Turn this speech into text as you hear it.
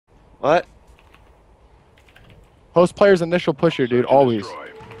What? Host player's initial pusher, dude. Always.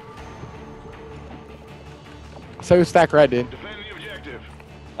 So we stack red, dude. Defend the objective.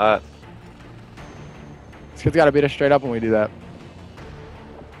 This kid's gotta beat us straight up when we do that.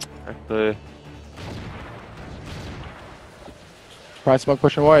 Actually. Probably smoke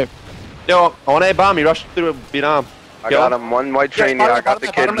pushing white. Yo, on A bomb, he rushed through beat arm. I got him. One white train. Yeah, I got the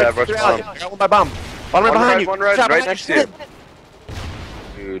kid that rushed bomb. I got one by bomb. Bottom right behind you. One red, right next to you.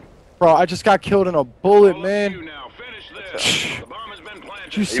 Dude. Bro, I just got killed in a bullet, man.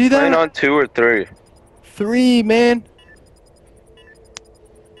 Did you see that? Playing on 2 or 3? 3, man.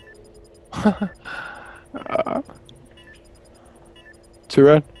 Two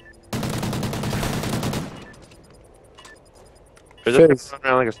red. Fizz.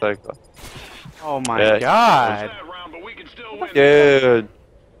 Around like a cycle. Oh my god. Dude.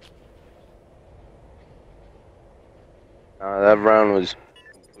 That round was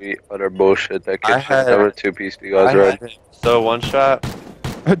complete utter bullshit. That kid should had- never 2-piece you guys red. So one shot.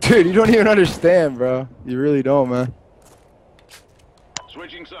 Dude, you don't even understand, bro. You really don't, man.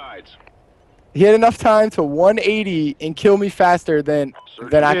 Switching sides. He had enough time to 180 and kill me faster than I Dude,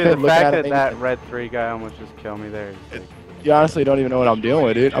 could the look fact at that him. that red 3 guy almost just killed me there. You honestly don't even know what I'm dealing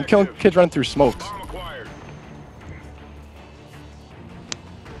with, dude. I'm killing kids running through smokes. Bomb acquired.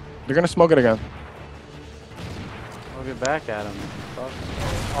 They're gonna smoke it again. I'll get back at him.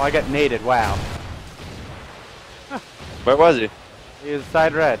 Oh, I got naded. Wow. Where was he? He is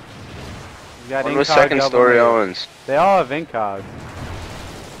side red. He's got One was incog second double story nade. Owens. They all have incog.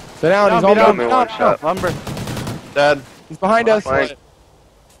 Sit down, he's Beat on up, bomb. me beat one up. shot. Lumber. Dead. He's behind us. Flank.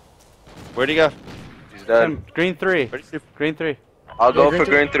 Where'd he go? He's dead. Green 3. Where'd he Green 3. I'll go green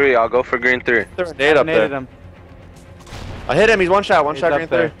for green 3. I'll go for green 3. throw a nade up Naded there? him. I hit him. He's one shot. One He's shot. up Green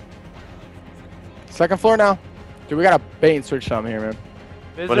there. 3. Second floor now. Dude, we got a bait and switch something here, man.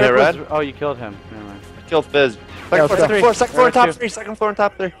 Visitor hit was- red? Oh, you killed him. Never mind. I killed Fizz. Yeah, Second let's floor, go. second floor, Red top two. 3. Second floor and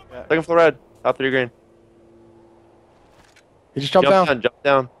top 3. Yeah. Second floor red. Top 3 green. He just jumped down. Jump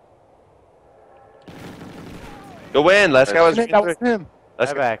down. Go in. Last guy was green That 3. was him.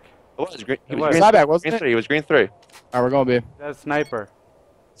 Last guy Back. was green. He It was was. green. Side back, wasn't Green it? 3. He was green 3. Alright, we're going B. That's sniper.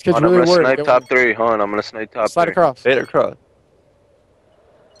 This kid's I'm really gonna worried. snipe top 3. Hold on, I'm gonna snipe top Slide 3. across. Vader cross.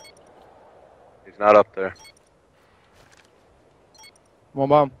 He's not up there. One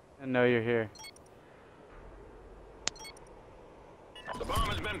bomb. I know you're here. The bomb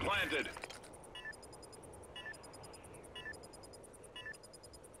has been planted.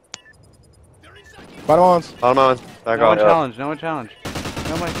 Bottom ons. Bottom on. Back No one on. challenge. No one challenge.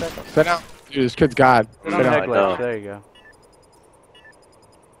 No one second. Sit down. Dude, this kid's God. Sit Sit on down. head I know. glitch. There you go.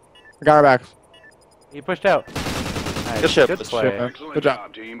 I got our backs. He pushed out. Nice. Good shit. Good Good play. shit, man. Excellent Good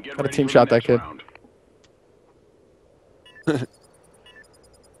job. team. Get Gotta ready team for shot the that next kid. round.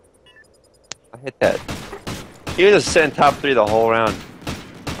 I hit that. He was just sitting top 3 the whole round.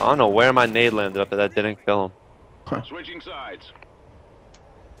 I don't know where my nade landed up, but that didn't kill him. Switching sides.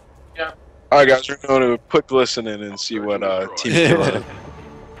 Alright guys, we're going to quick listen in and see what team's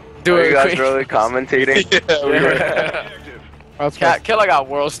doing. Are you guys really commentating? Yeah, we were. Objective. Let's go. Killer got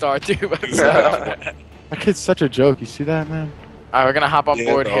World Star too. That kid's such a joke. You see that, man? Alright, we're gonna hop on Yeah,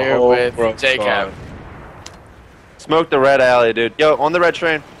 board the here whole with world JCap. Smoke the red alley, dude. Yo, on the red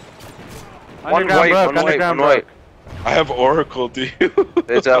train. One Underground white, broke. one white, Underground one white. broke. I have Oracle, dude.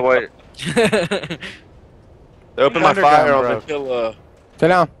 It's that white. They opened my Underground fire broke. over. Kill, Sit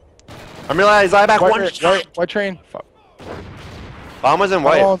down. I'm realizing I back one White, shot. white train. Fuck. Bomb was in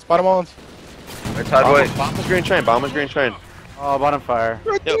Bottom white. ons. Bottom ons. Right side white. Bomb was green train. Bomb was green train. Oh, bottom fire.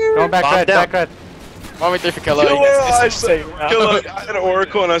 Yo, Going back bomb red. down. Back red. 1v3 for Killer. Killer, I It's insane, man. I had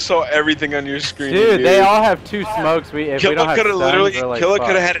Oracle and I saw everything on your screen. Dude, they all have 2 smokes. If we don't Killer have could have stuns, literally. we're like, Killer fucked.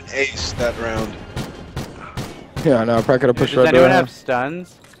 could have had an ace that round. Yeah, no, I probably could have pushed Does red anyone door. have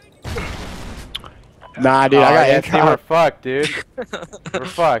stuns? Nah, dude, Oh, I yeah, got see, we're fucked, dude. We're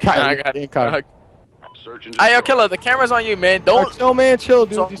fucked. I got incog. Search and Hey, yo, destroy. Killer, the camera's on you, man. Don't. No, man, chill,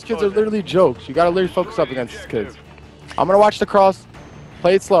 dude. These kids are literally jokes. You gotta literally focus up against these kids. I'm gonna watch the cross.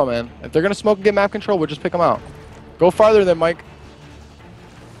 Play it slow, man. If they're gonna smoke and get map control, we'll just pick them out. Go farther than Mike.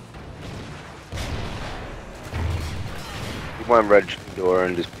 He went red door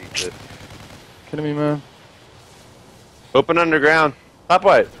and just beat it. Kidding me, man? Open underground. Top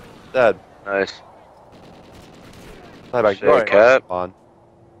white. Dead. Nice. Slide back Shit, door. Cap. On.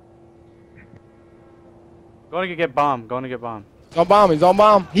 Going to get bomb. Going to get bomb. He's on bomb. He's on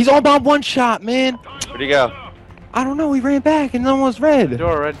bomb. He's on bomb. One shot, man. Where'd he go? I don't know. He ran back and no one was red.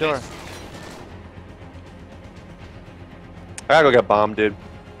 Door, red door. I gotta go get bombed, dude.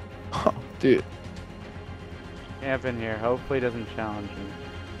 Dude. Camp in here. Hopefully he doesn't challenge me.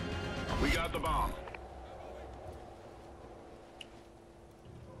 We got the bomb.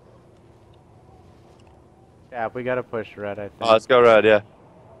 Yeah, we gotta push red, I think. Oh, let's go red, yeah.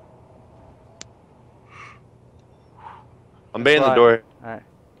 I'm baiting the Slide. door. Alright.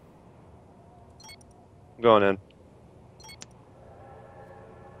 I'm going in.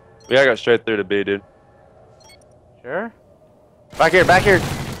 We gotta go straight through to B, dude. Sure? Back here, back here.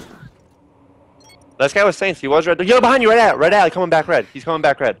 This guy was Saints. He was red. Yo, behind you, red alley, coming back red. He's coming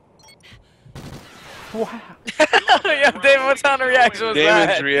back red. Wow. Yeah, David, what kind of reaction was Damon's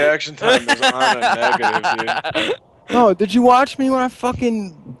that? reaction time is on a negative, dude. No, did you watch me when I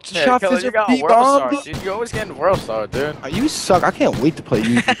fucking Yeah, shot Killer, Fizzer you got B world bomb? star, dude. You always getting world star, dude. You suck. I can't wait to play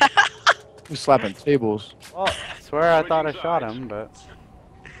you. You slapping tables. Well, I swear I thought I shot him, but...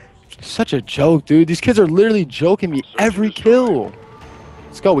 Such a joke, dude. These kids are literally joking me every kill.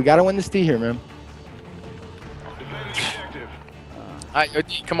 Let's go. We gotta win this D here, man.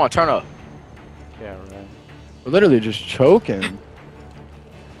 Alright, come on, turn up. Yeah, right. We're literally just choking.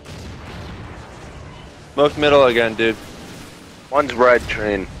 Smoke middle again, dude. One's red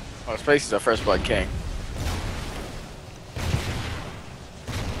train. Oh, Space is our first blood king.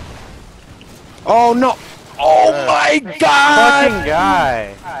 Oh no! Oh my God! Fucking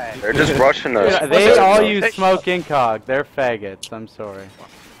guy. They're just rushing us. Yeah, they all use smoke incog. They're faggots. I'm sorry.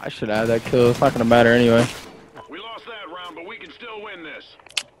 I should have that kill. It's not gonna matter anyway. We lost that round, but we can still win this.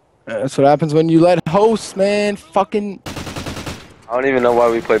 That's what happens when you let hosts, man. Fucking I don't even know why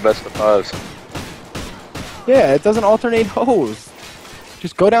we play best of fives. yeah, it doesn't alternate hosts.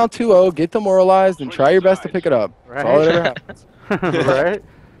 Just go down 2-0, get demoralized, and try your best to pick it up. That's all that ever happens. Right?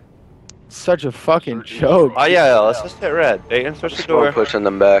 Such a fucking joke. Oh, yeah, let's just hit red. Bait and switch the door. Smoke pushing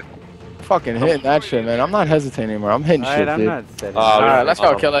them back. Fucking hitting that shit, man. I'm not hesitating anymore. I'm hitting Alright, shit, I'm dude. not sitting. Alright, let's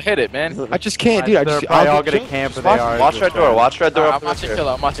go, Killer. Hit it, man. I just can't, dude. I They're just probably I'll all get gonna killed. camp Just where they watch- are. Watch red door. Watch red door. I'm up watching here.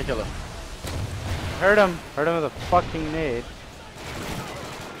 Killer. I'm watching Killer. Hurt him. Hurt him with a fucking nade.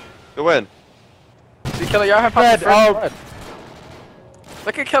 Good win. See, Killer, y'all have Red, oh.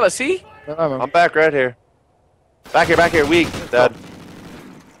 Look at Killer, see? I'm back red here. Back here, weak. Dead.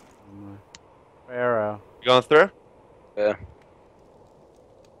 Arrow. You going through? Yeah.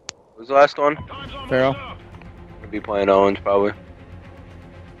 Who's the last one? Time's almost Pharaoh. up. Gonna be playing Owens probably.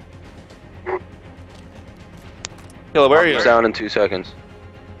 Killer, where are He's you? down in 2 seconds.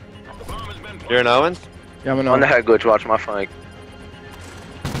 The bomb has been planted. You're in Owens? Yeah, I'm in On the head glitch, watch my flank.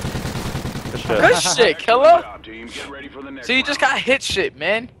 Good shit. Good shit, Killer. Job, team. Get ready for the next See, you just got hit shit,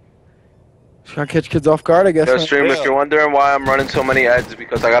 man. Gotta catch kids off guard, I guess. Yo, man. stream, if you're wondering why I'm running so many ads,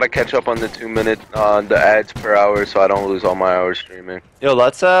 because I gotta catch up on the 2-minute, the ads per hour, so I don't lose all my hours streaming. Yo,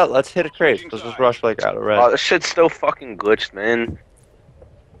 let's hit a crate. Let's just rush like out of red. Oh, this shit's still fucking glitched, man.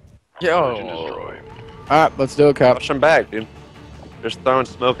 Search and Yo. destroy. Alright, let's do it, Cap. Rush them back, dude. Just throwing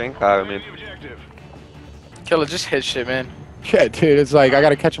smoking. I mean, The objective. Killer, just hit shit, man. Yeah, dude, it's like I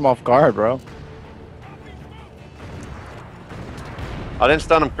gotta catch him off guard, bro. I didn't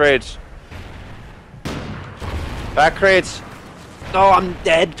stun him crates. Back crates. No, I'm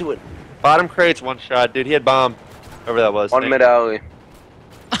dead to it. Bottom crates, one shot, dude. He had bomb. Whoever that was. One mid alley.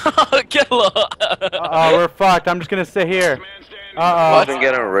 Killer. Uh-oh, we're fucked. I'm just gonna sit here. Man standing. Uh-oh. I've been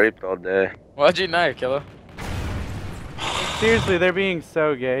getting raped all day. Why'd you knife, Killer? Seriously, they're being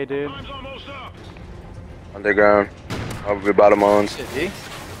so gay, dude. Time's almost up. Underground. Probably bottom owns. Shit, D.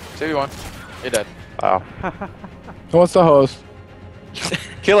 2v1. You're dead. Wow. Who wants to host?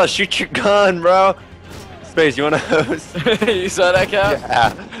 Killer, shoot your gun, bro. Space, you want to host? You saw that, Cap?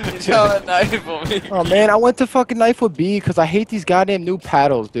 Yeah. You saw that knife on me. Oh man, I went to fucking knife with B because I hate these goddamn new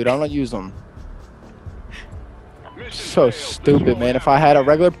paddles, dude. I don't use them. Mission So failed. stupid, man. If I had a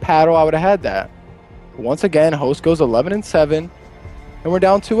regular paddle, I would have had that. But once again, host goes 11-7, and we're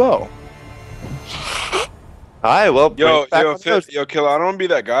down 2-0. Alright, well, Yo, bring it back yo, on host. yo, Killer, I don't want to be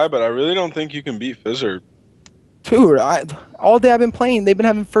that guy, but I really don't think you can beat Fizzer. Dude, all day I've been playing. They've been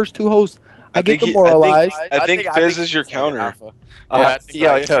having first two hosts. I get think he- demoralized. I think Fizz is your counter. Yeah,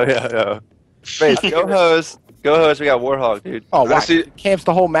 Yo. Space, go host. Go host. We got Warhawk, dude. Oh, wow. Honestly, Camps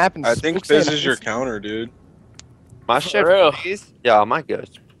the whole map and I think spooks in. Fizz is your counter, dude. My For shit real. freeze? Yeah, my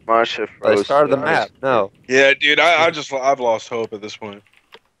ghost. My shit I froze. started the map. No. Yeah, dude, I've lost hope at this point.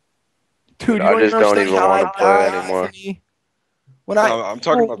 Dude, I just don't understand even how wanna I play died, anymore. Anthony. When I I'm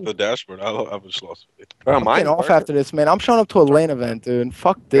talking about the dashboard. I've just lost faith. Bro, I'm mine getting off working. after this, man. I'm showing up to a lane event, dude.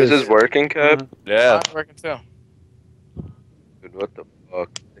 Fuck this. This is working, Cap? Yeah. I'm working too. Dude, what the fuck?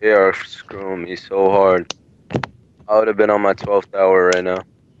 They are screwing me so hard. I would have been on my 12th hour right now.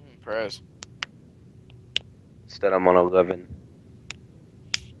 Press. Instead, I'm on 11.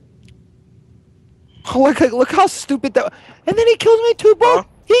 Oh, look how stupid that. And then he kills me too, bro. Huh?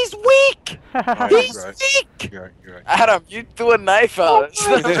 He's weak. You're right. Adam, you threw a knife out.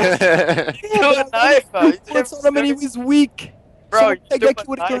 Oh You threw a knife out. You didn't What's on him and he was weak. Bro, Someone you take threw that a kid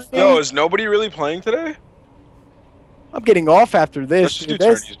with a knife grenade. Yo, is nobody really playing today? I'm getting off after this. Let's just do Dude.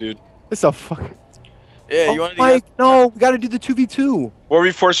 This tourneys, dude. is a fucking. Yeah, Oh you want to Mike, no, we gotta do the 2v2. War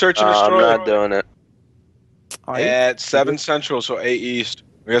before search and I'm destroy. not doing it. Alright. At 7 Central, so 8 East.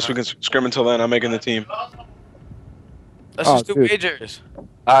 I guess we can scrim until then. I'm making the team. Let's Oh, just do dude. wagers.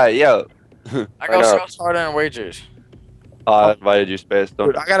 Alright, yo. I go know. South harder in wagers. I invited you, Space. Don't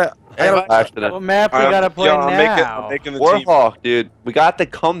Dude, I gotta. accident. What map we gotta play yo, now? I'm making the team. Warhawk, dude. We got the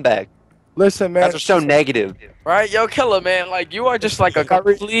comeback. Listen, man. That's what's so negative. Right? Yo, Killer, man. Like, you are just like a Got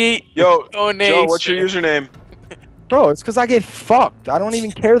re- complete Yo, donation. Joe, what's your username? Bro, it's because I get fucked. I don't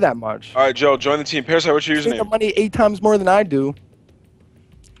even care that much. All right, Joe, join the team. Parasite, what's your They make the username? money 8 times more than I do. All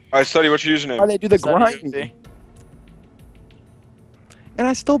right, Study, what's your Why username? they do the grind? And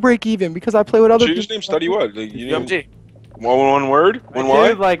I still break even because I play with What's other your people. username? Study what? Like, you didn't, UMG. one word? One Dude,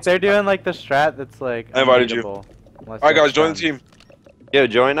 Y? like they're doing like the strat that's like. I invited you. unbeatable, unless All right, you have guys, join the stuns. team. Yo,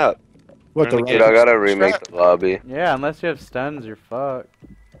 join up. What the Dude, Dude, I gotta remake the lobby. Yeah, unless you have stuns, you're fucked.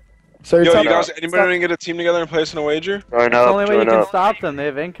 So you're Yo, telling you me- guys, anybody want to get a team together and play us in a wager? Join That's the only up, way you join can up. stop them. They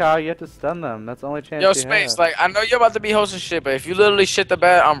have incal, you have to stun them. That's the only chance Yo, you Space, have. like, I know you're about to be hosting shit, but if you literally shit the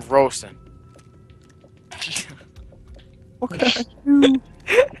bed, I'm roasting. What can I do?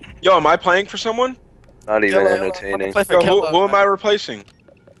 Yo, am I playing for someone? Not even Killer, I want to entertaining. play for Yo, Killer. who am I replacing?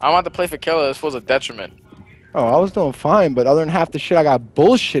 I want to play for Killer. This was a detriment. Oh, I was doing fine, but other than half the shit, I got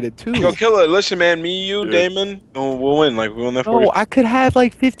bullshitted too. Yo, Killer, listen, man, me, you, Dude. Damon, we'll win. Like, we'll win that 40. No, I could have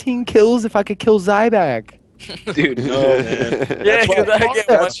like 15 kills if I could kill Zyback. Dude, no, man. Yeah, That's why- because I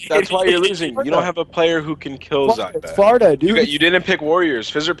get That's why you're losing. You don't have a player who can kill It's Zyback. Florida, dude. You didn't pick Warriors.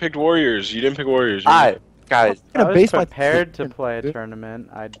 Fizzer picked Warriors. You didn't pick Warriors. Alright, guys. I'm I gonna was base my prepared to play a dude. tournament.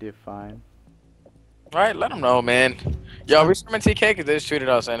 I'd do fine. Right? Let them know, man. Yo, we scrimming TK because they just tweeted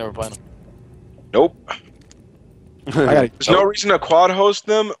us saying they were playing them. Nope. I gotta. There's no reason to quad host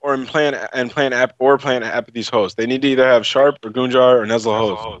them or plan app at these hosts. They need to either have Sharp or Gunjar or Nezla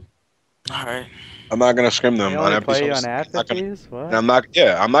host. Alright. I'm not gonna scrim them They on only app play you hosts. on I'm not gonna- Apathies? What? And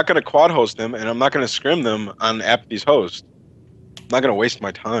I'm not gonna quad host them, and I'm not gonna scrim them on Apathy's host. I'm not gonna waste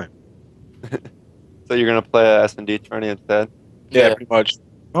my time. So you're gonna play a S&D tourney instead? Yeah, Yeah. pretty much.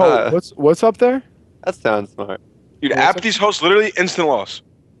 Oh, what's up there? That sounds smart. Dude, What's Apathy's host literally instant loss.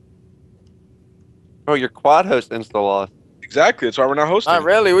 Bro, your quad host insta loss. Exactly. That's why we're not hosting. Not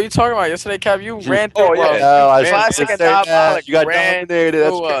really. What are you talking about? Yesterday, Cap, you ran through Oh, yeah. us. No, I was Classic gonna and say that. diabolic You got ran dominated. That's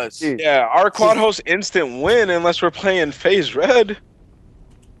through us. crazy. Yeah, our quad host instant win unless we're playing phase red.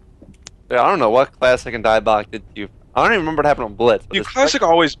 Yeah, I don't know what Classic and Diebach did to you. I don't even remember what happened on Blitz. but You this- classic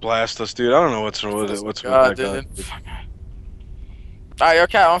always blast us, dude. I don't know what's with it. What's with God, that guy. dude. Alright, yo,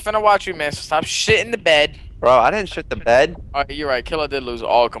 Cap, I'm finna watch you, man. So stop shitting the bed. Bro, I didn't shit the bed. Alright, you're right. Killer did lose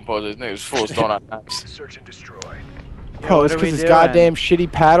all composers. Niggas fools throwing out knives. Search and destroy. Bro, what it's are we because it's doing? goddamn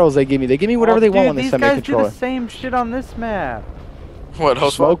shitty paddles they give me. They give me whatever they want on this these semi guys do controller. the same shit on this map. What,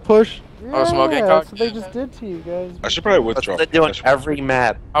 host Smoke push? Oh, smoke Yeah, and that's cock? what they just did to you guys. I should probably That's withdraw. what they do on every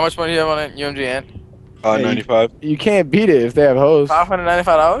map. How much money do you have on it, UMG and? 95. You can't beat it if they have hosts.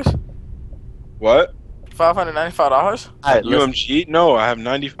 $595? What? $595? Alright, listen, UMG? No, I have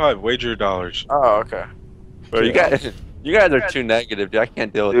 95 wager dollars. Oh, okay. bro, you guys are too negative, dude. I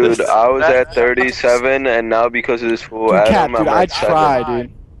can't deal with Dude, this. I was at 37, and now because of this fool Dude, Cap, Adam, dude, I'm I at 7. try,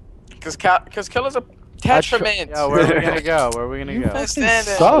 dude. Cause Killer's a detriment. Yeah, where are we gonna go? Where are we gonna You go? fucking Understand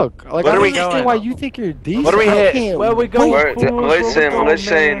it. suck. Like, What I are don't we understand going? why you think you're decent. What are we I hit? can't Where we wait. going? Where- Fools, listen, where we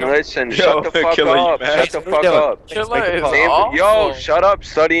listen, going, listen. Yo, Shut the fuck Killer, you up. mad? Shut the What are fuck we doing? up. Killer is Name, awful. yo, shut up.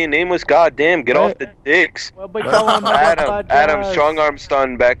 Studying nameless. Goddamn, get off the dicks. Well, we going on Adam, strong arm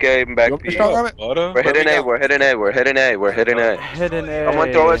stun. Back A and back You want me B. to strong arm it? Butter? We're hitting we A. go? We're hitting A. We're hitting A. We're hitting A. Hidden A.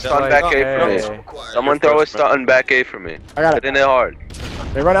 Someone throw a stun back A for me. A. Someone throw a stun back A for me. I got it. Hitting it hard.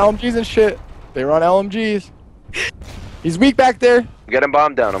 They run LMGs and shit. They run LMGs. He's weak back there. I'm getting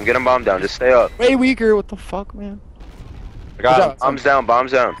bombed down. I'm getting bombed down. Just stay up. Way weaker. What the fuck, man? I got him. Bombs down.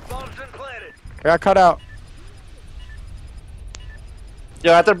 Bombs down. I got cut out.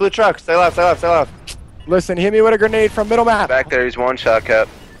 Yo, at their blue truck. Stay left, stay left, stay left. Listen, hit me with a grenade from middle map. Back there. He's one shot, Cap.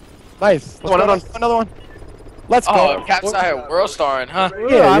 Nice. Let's One, go. one. Another one. Let's Oh, go. Cap's out here world starring, huh?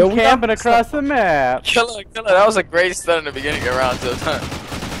 Yeah, I'm yo, we got- camping across the map. Killer, that was a great stun in the beginning of round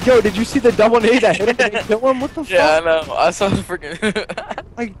 2. Yo, did you see the double nade that hit him and didn't kill him? What the Yeah, I fuck? know. I saw the freaking.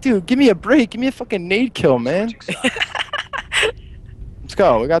 Like, dude, give me a break. Give me a fucking nade kill, man. Let's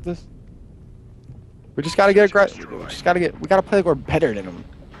go. We got this. We just gotta get aggressive. We gotta play like we're better than them.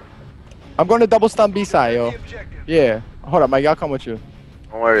 I'm going to double stun B side, yo. Yeah. Hold up, Mike. I'll come with you.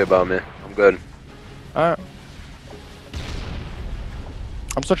 Don't worry about me. I'm I'm good. Alright.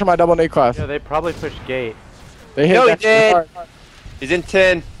 I'm switching my double nade class. Yeah, they probably pushed gate. They hit No, he that shit did. hard. He's in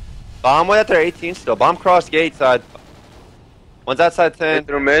 10. Bomb went at their 18 still. Bomb cross gate side. One's outside 10. Hit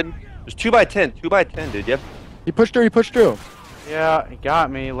through mid. There's 2 by 10. 2 by 10, dude. Yep. He pushed through, he pushed through. Yeah, he got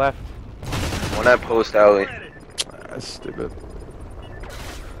me. Left. One at post alley. That's stupid.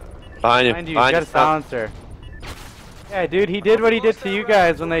 Behind you. Behind you, Behind got you. a silencer. Yeah, dude, he did what he did to you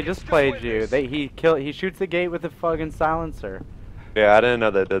guys when they just played you. He shoots the gate with a fucking silencer. Yeah, I didn't know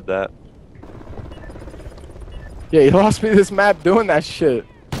they did that. Yeah, he lost me this map doing that shit.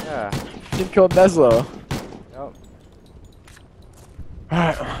 Yeah. He killed Neslo. Yep.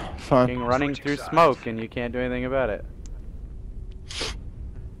 Alright, fine. Fucking running through smoke and you can't do anything about it.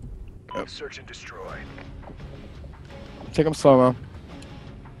 Search and destroy. Take him slow, man.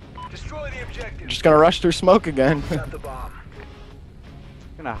 Destroy the objective. Just gonna rush through smoke again. Got the bomb.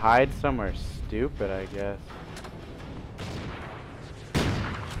 Gonna hide somewhere stupid, I guess.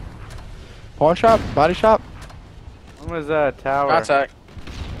 Pawn shop? Body shop? One was tower. Contact.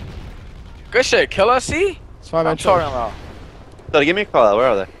 Good shit, killer. See? That's fine, man. I'm talking about. So give me a call out. Where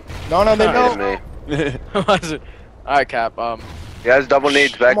are they? No, no, they Hit don't. Hit me. Was it? All right, Cap. He has double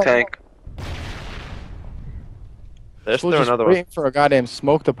needs. Back Come on. tank. There's We're still just another one. waiting for a goddamn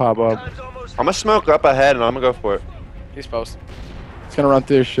smoke to pop up. Time's almost I'm gonna smoke up ahead and I'm gonna go for it. he's post. It's gonna run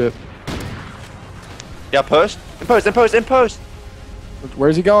through this shit. Yeah, post. In post, in post, in post.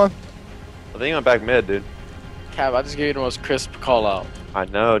 Where's he going? I think I'm back mid, dude. Cap, I just gave you the most crisp call out. I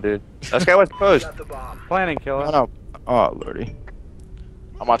know, dude. This guy was post. got the bomb. Planning killer. Oh, no. Oh, lordy.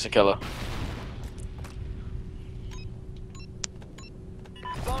 I'm watching killer.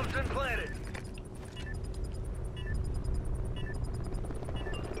 Bomb's been planted.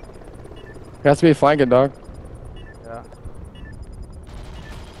 He has to be flanking, dog. Yeah.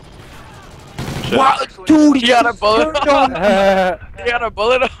 Wow, dude, He got a bullet. He got a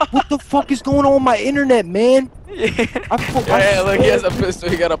bullet. What the fuck is going on with my internet, man? Yeah, look, he has a pistol.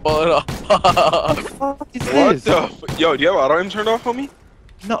 He got a bullet off. What the fuck is What this? the? Yo, do you have auto aim turned off, homie?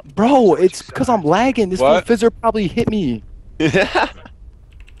 No, bro, it's because I'm lagging. This little What? fizzer probably hit me. Search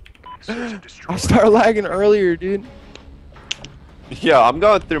and destroy. I started lagging earlier, dude. Yeah, I'm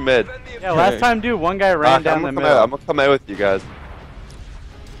going through mid. Defend the Yeah, last time, dude, one guy ran down the I'm middle. gonna come out with you guys.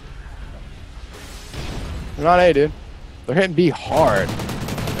 They're not A, dude. They're hitting B hard.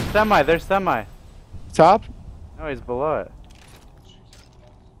 There's semi. Top? No, he's below it.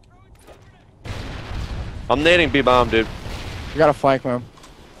 I'm nading B bomb, dude. You gotta flank, man.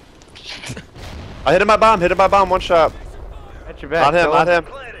 I hit him by bomb, one shot. At your back. Not him, killer. not him.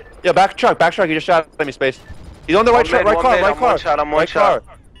 planted. Yeah, back truck, he just shot at me, space. He's on the right truck, right car, right car. One shot. I'm one Right shot.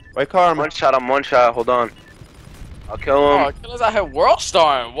 car. Right car, I'm One shot. I'm one shot. Hold on. I'll kill Oh, him. killer's out here world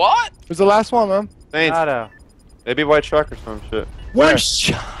starring. What? Who's the last one, man? Saints. Auto. Maybe white truck or some shit. One Where?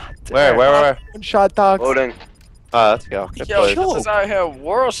 shot. Where? One shot, dog. Loading. Let's go. Good Yo, play. killer's out here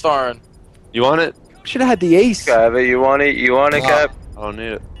world starring. You want it? Should have had the ace. Have it. You want it? You want it, Cap? I don't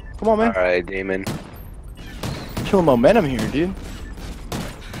need it. Come on, man. All right, demon. Killing momentum here, dude.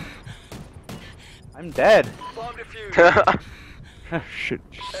 I'm dead. Bomb defused. Shit,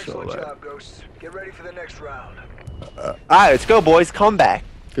 so Excellent bad. job, Ghosts. Get ready for the next round. Alright, let's go, boys. Come back.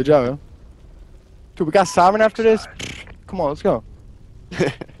 Good job, man. Dude, we got Sovereign after this? Come on, let's go.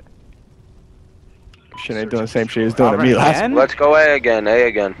 Shit ain't doing the same shit he's doing to me Sovereign last again? Let's go A again. A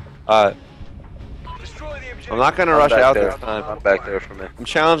again. Alright. Destroy the objective. I'm not gonna I'm rush back out there. this time. I'm back there for me. I'm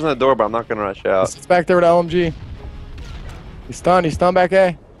challenging the door, but I'm not gonna rush out. It's back there with LMG. He's stunned back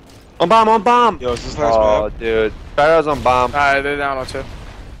A. On bomb! Yo, is this nice Oh, map? dude. Sparrow's on bomb. Alright, they're down on two.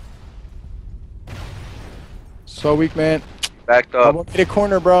 So weak, man. Backed I'm up. gonna get a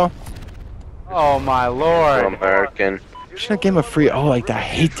corner, bro. Oh my lord. American. Should have gave him a free. Oh, like, I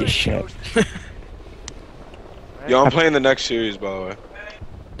hate this shit. Yo, I'm playing the next series, by the way.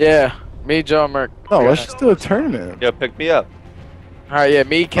 Yeah, me, Joe, and Merc. No, let's just do a tournament. Yo, pick me up. Alright, yeah,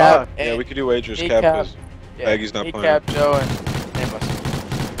 me, Cap, Yeah, we could do wagers, me, Cap, Cap, because yeah, Maggie's not me, playing. Cap, Joe, and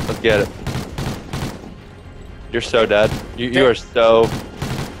Nameless. Let's get it. You're so dead. You are so.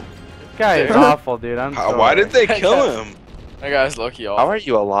 This guy is awful, dude. I'm sorry. Why did they kill him? That guy's lucky, How off. are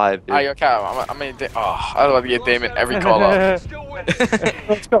you alive, dude? Alright, yo, Cap, I mean, oh, I love to get Damon every call out. Still winning.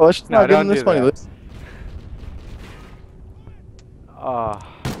 Let's go. Let's just No, not give him don't this do money. that. Let's... Oh.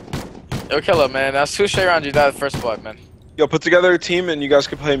 Yo, killer, man, that's two straight rounds you died the first blood, man. Yo, put together a team and you guys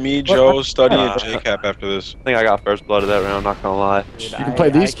can play me, Joe, Study, and J-Cap after this. I think I got first blood of that round, I'm not gonna lie. Dude, You can play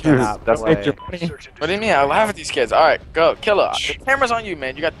these cannot That's play. make your money. Search and What do you destroy. mean? I laugh at these kids. Alright, go, killer. The camera's on you,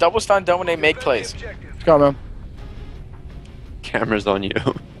 man. You got double stun done when they make Defend the plays. objective. Let's go, man. Camera's on you.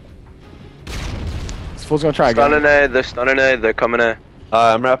 Fool's gonna try Stunning again. A, they're stunning A, they're coming A.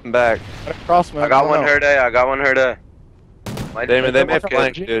 I'm wrapping back. Cross, man. I got don't one know. hurt A, I got one hurt A. Might They take may him up,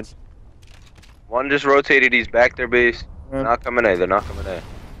 flank, kid. dude. One just rotated, he's back their base. Yeah. They're not coming A, they're not coming A.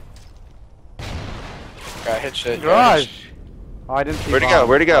 Got hit shit. Garage. Oh, I didn't see. Where'd he bomb. go?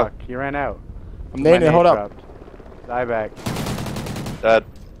 Where'd he go? Fuck, he ran out. I'm nading it. Hold up. Dropped. Die back. Dead.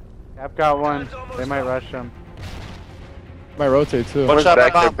 Cap got one. They might rush him. Might rotate too. One shot by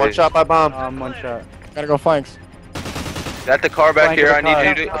back there, bomb. One base. shot by bomb. One shot. Gotta go flanks. Got the car back Flank here, the I need car.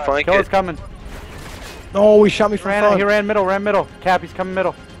 you to flank Killer's it. coming. No, he shot me from front. He ran middle. Ran middle. Cap, he's coming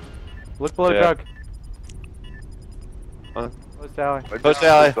middle. Look below Yeah. jug. Huh? Post alley. Where'd Post you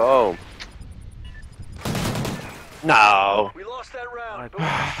alley. go? No. We lost that round, but we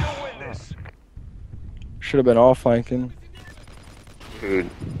can still win this. Should have been all flanking. Dude.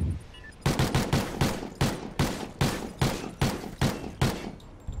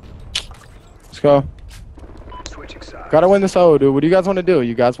 Let's go. Switching sides. Gotta win this O, dude. What do you guys want to do?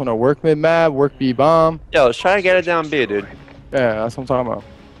 You guys want to work mid map, work B bomb? Yo, let's try to get it down B, dude. Yeah, that's what I'm talking about.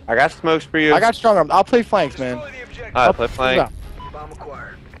 I got smokes for you. I got strong arms. I'll play flanks, man. Destroy the objective. Alright, play flank. Bomb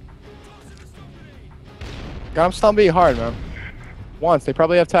acquired. Got him stun B hard, man. Once. They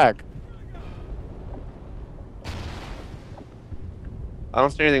probably have tag. I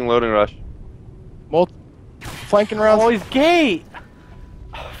don't see anything loading rush. Flanking rounds. Oh, he's gate.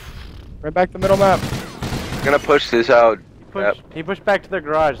 Right back to middle map. I'm gonna push this out. He pushed back to the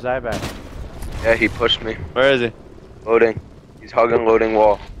garage. Zyback. Yeah, he pushed me. Where is he? Loading. He's hugging loading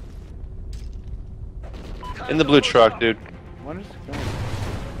wall. In the blue truck, dude. What is going?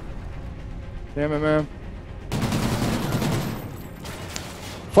 Damn it, man.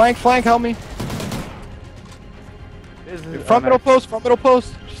 Flank, help me. Front middle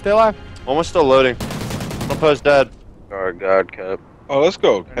post, Stay alive. One was still loading. One post dead. Oh god, Cap. Oh, let's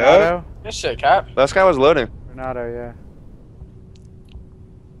go, Cap. Renato. Good shit, Cap. Last guy was loading. Renato, yeah.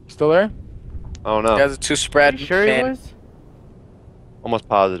 Still there? Oh You no. guys are too spread. You sure he man. was? Almost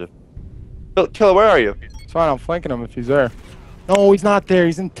positive. Killer, where are you? It's fine, I'm flanking him if he's there. No, he's not there.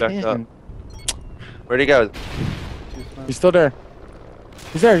 He's in Back 10. up. Where'd he go? He's still there.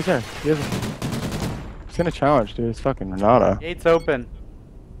 He's there. He hasn't. He's gonna challenge, dude. It's fucking Renata. Gate's open.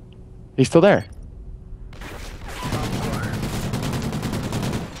 He's still there.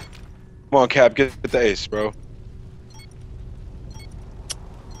 Come on, Cap, get the ace, bro.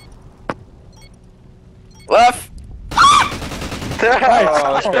 Left.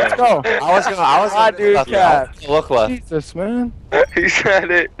 Nice. Let's go. I was gonna dude, left. Cap. I was gonna look left. Jesus, man. He said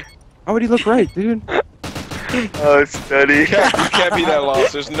it. Why would he look right, dude? Oh, steady. Cap, you can't be that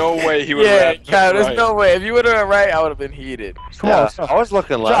lost. There's no way he would Yeah, have Cap. There's no way. If you would have been right, I would have been heated. Come Yeah, on, let's go. I was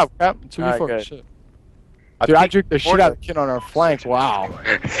looking Good left. job, Cap. 2v4. Alright, good. Shit. Dude, I juked the shit out of the kid on our flank. Wow.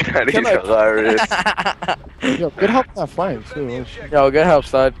 Steady's hilarious. Yo, good help on that flank, too. Holy shit. Yo, good help,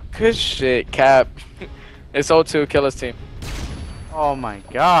 stud. Good shit, Cap. It's 0-2, Killer's team. Oh my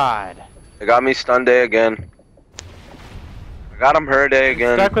god. They got me stunned A again. I got him hurt A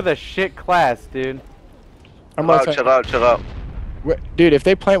again. Stuck with a shit class, dude. I'm Chill out, rotating. chill out. Dude, if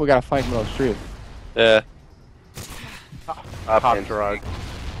they plant, we gotta flank middle of the street. Yeah. Pop in. drug.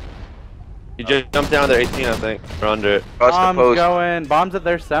 He just jumped down there 18, I think. Or under it. Across the Bombs post. going. Bombs at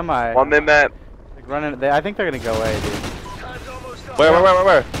their semi. One mid map. Like running. I think they're gonna go away, dude. Time's almost up.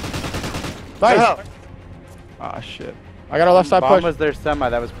 Where? Nice. Ah, shit. I got our left side Bomb push. was their semi.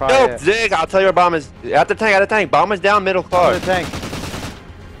 That was probably Yo, it. Zig, I'll tell you where bomb is. At the tank. Bomb is down middle car. Over the tank.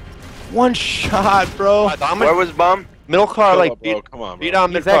 One shot, bro. Bomb Where is was Bomb? middle car, Chill like, out, bro. beat, Come on, beat bro. down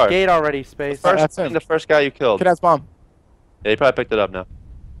He's mid car. at gate already, Space. That's him. The first guy you killed. Kid has bomb. Yeah, he probably picked it up now.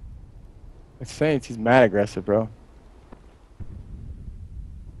 It's Saints. He's mad aggressive, bro.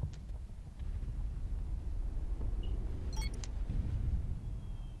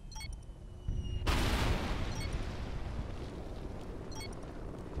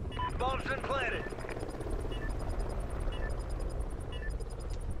 Bomb's been planted.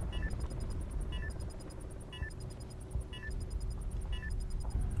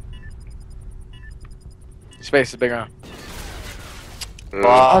 Space is big around.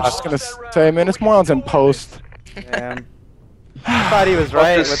 I'm just gonna say, man, this moron's in post. Damn. I thought he was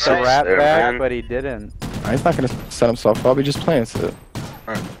right the with the six wrap there, back, man. but he didn't. He's not gonna set himself up. He's just playing it.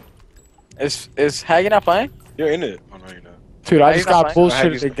 Is Haggy not playing? You're in it. Oh, no, you're not. Dude, I He's just not got playing?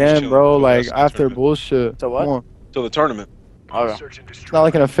 bullshitted He's again, chilling. bro. Like, That's after tournament. bullshit. So what? Come on. Till the tournament. Okay. Search and destroy. It's not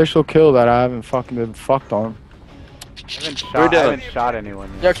like an official kill that I haven't fucking been fucked on. I doing? haven't shot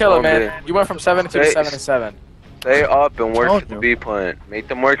anyone yet. Yo, Killer, Oh, man. man. You went from 7 to Hey. 7 to 7. Stay up and work Told for the you. B plant. Make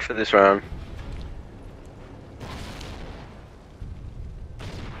them work for this round.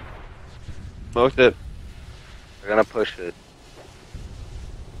 Smoked it. They're gonna push it.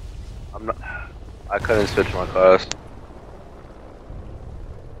 I'm not. I couldn't switch my class.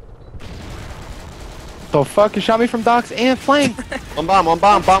 The fuck? You shot me from docks and flank. One bomb weak,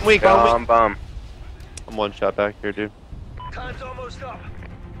 bomb weak. Bomb. I'm one shot back here, dude. Time's almost up.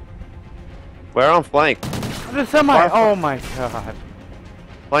 Where on flank? The semi. Oh my god.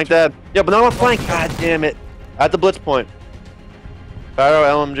 Flank dead. Yeah, but not on flank. God damn it. At the blitz point. Barrow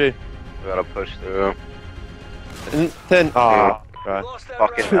LMG. We gotta push through. 10. Aw. Right. Lost that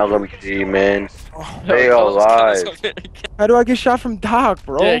Fucking round. LMG, man. Stay alive. How do I get shot from dock,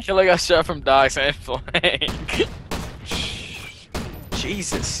 bro? Yeah, killer got shot from docks and flank.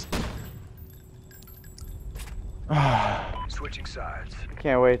 Jesus. Switching sides.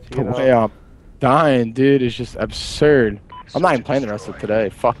 Can't wait to The get way up. I'm dying, dude, is just absurd. I'm not even playing the rest of today.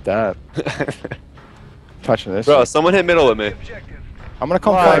 Fuck that. Touching this. Bro, shit. someone hit middle with me. Objective. I'm gonna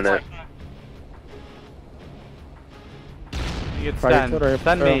come Why? flank. You get Friday stunned. killer,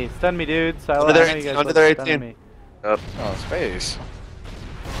 Stun bro. me. Stun me, dude. Silent. Under their I know you 18, guys under like their stunning 18. me. Oh, space.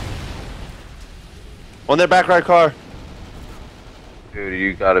 On their back right car. Dude,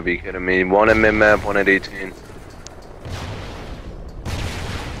 you gotta be kidding me. One at mid map, one at 18.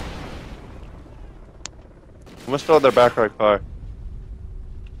 I'm still on their back right car.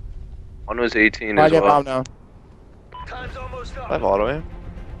 One was 18 I as get well. bomb now. Time's almost I have up. auto aim?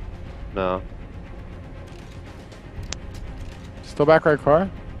 No. Still back right car.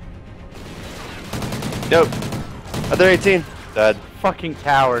 Yo. Other 18. Dead. Fucking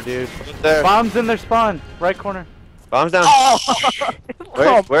tower, dude. There. Bombs in their spawn. Right corner. Bombs down.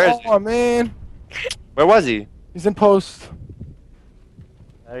 Come Where is he? on, man. Where was he? He's in post.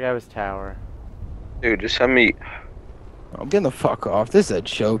 That guy was tower. Dude, just send me. I'm getting the fuck off. This is a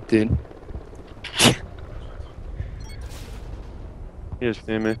joke, dude. He just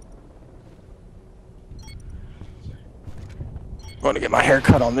see me. I'm gonna get my hair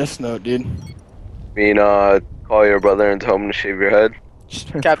cut on this note, dude. Call your brother and tell him to shave your head.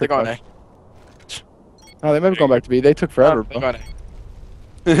 Cap, they're going A. Oh, they might be going back to B. They took forever, They're bro.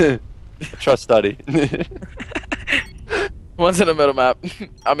 going A. Trust study. One's in the middle map.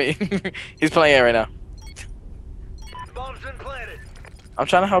 I mean, he's playing it right now. Bomb's been planted. I'm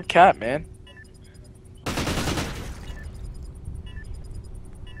trying to help Cap, man.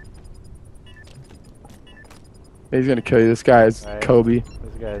 He's gonna kill you. This guy is Right. Kobe.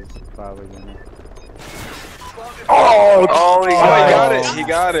 This guy's probably gonna. Oh, he Oh. got it. He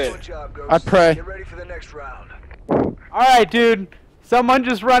got it. Good job, Ghost. I pray. Get ready for the next round. Alright, dude. Someone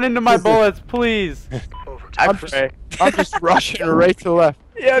just run into my Listen. bullets, please. Overtime. I I'm pray. I'm just rushing right to the left.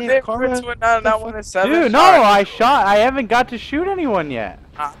 Yeah, Hey, they Carmen. were 2-9, not 1-7. Dude, no, I shot. I haven't got to shoot anyone yet.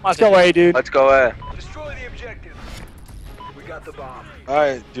 Let's go A, dude. Let's go A. Destroy the objective. We got the bomb.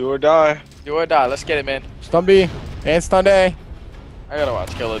 Alright, do or die. Do or die. Let's get it, man. Stun B and stun A. I gotta watch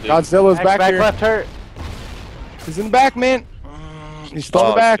Killer, dude. Godzilla's back here. left hurt. He's in the back, man. He's still in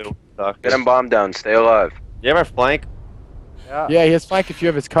the Oh, back. dude, suck. Get him bomb down. Stay alive. You ever flank? Yeah. Yeah, he has flank if you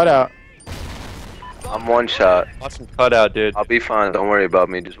have his cutout. I'm one shot. Watch him cut out, dude. I'll be fine. Don't worry about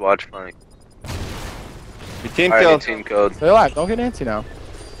me. Just watch flank. Your team Alright, killed. team code. Stay alive. Don't get antsy now.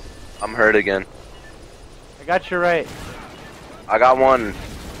 I'm hurt again. I got you right. I got one.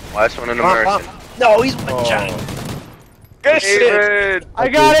 Last one in American. No, he's one shot. Good shit. David! I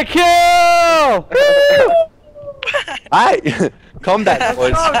got a kill! Alright. Come back,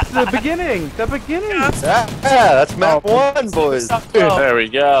 boys. No, it's the beginning. The beginning. Yeah, that's map one, boys. There we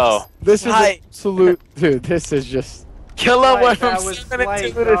go. This is Hi. absolute, dude. This is just. Killer Flight, went that from was 7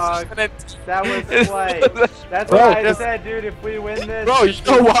 flight, to dog. 7 That was flight. That's Bro, what I just- said, dude. If we win this, Bro, you it's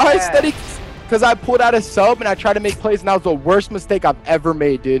know why I bad. studied? Because I pulled out a sub and I tried to make plays, and that was the worst mistake I've ever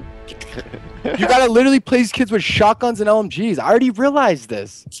made, dude. You gotta literally play these kids with shotguns and LMGs. I already realized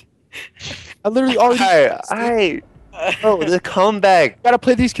this. I literally already. Hey, bro, the comeback. Gotta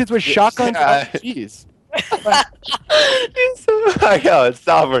play these kids with shotguns Yeah. and LMGs. Yo, it's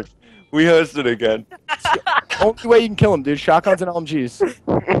sovereign. We hosted again. Only way you can kill them, dude. Shotguns and LMGs.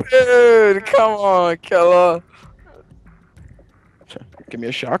 Dude, come on, Killer. Give me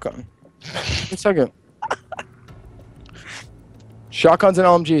a shotgun. Give me a second. Shotguns and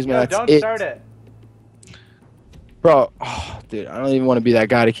LMGs, man. Yo, That's don't it. start it. Bro, oh, dude, I don't even want to be that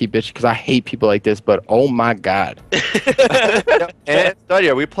guy to keep bitching because I hate people like this, but oh my god. And Study,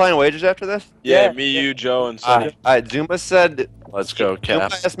 are we playing wages after this? Yeah, me, you, Joe, and Sonny. Alright, Zuma said. Let's go, Zuma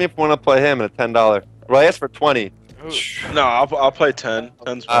Cap. asked me if I want to play him at $10. Well, I asked for 20. No, I'll play 10.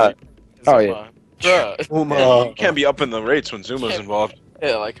 10's Uh, fine. Oh, yeah. Bruh. You can't be upping the rates when Zuma's involved.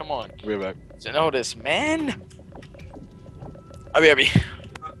 Yeah, like, come on. We'll be back. You know this, man. I'll be.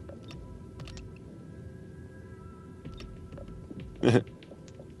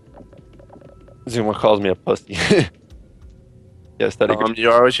 Someone calls me a pussy. Yeah, study.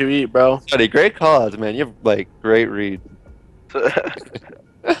 You are what you eat, bro. Study. Great calls, man. You have like great reads.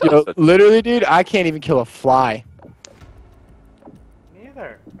 Yo, literally, dude, I can't even kill a fly.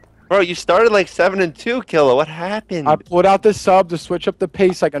 Neither. Bro, you started like 7-2, Killa. What happened? I pulled out the sub to switch up the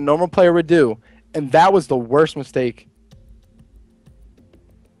pace like a normal player would do, and that was the worst mistake.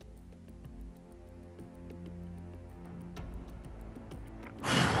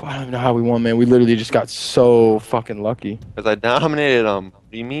 I don't even know how we won, man. We literally just got so fucking lucky. Because I dominated them.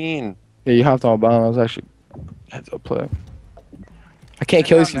 What do you mean? Yeah, you hopped on bomb. I was actually heads up play. I can't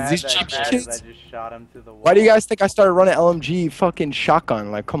kill these kids. These cheap I kids. just shot him to the wall. Why do you guys think I started running LMG fucking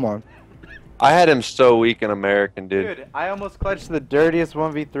shotgun? Like, come on. I had him so weak in American, dude. Dude, I almost clutched the dirtiest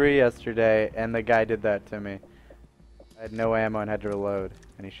 1v3 yesterday, and the guy did that to me. I had no ammo and had to reload,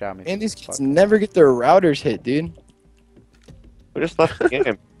 and he shot me. And these kids never get their routers hit, dude. We just left the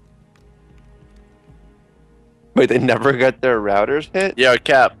game. Wait, they never got their routers hit? Yeah,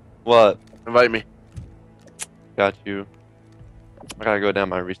 Cap. What? Invite me. Got you. I gotta go down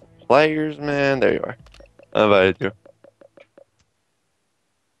my recent players, man. There you are. I invited you.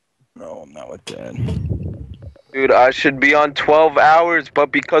 No, I'm not with that. Dude, I should be on 12 hours,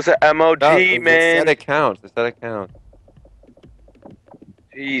 but because of MOG, No, they man. said it counts. They said it counts.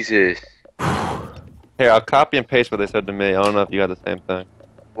 Jesus. Here, I'll copy and paste what they said to me. I don't know if you got the same thing.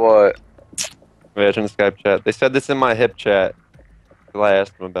 What? Wait, it's in the Skype chat. They said this in my hip chat. I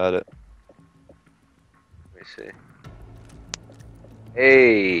asked them about it. Let me see.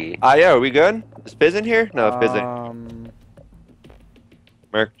 Hey. Ah, yeah, are we good? Is Fizz in here? No, Fizz ain't.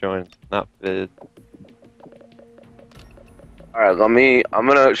 Merc joins, not Fizz.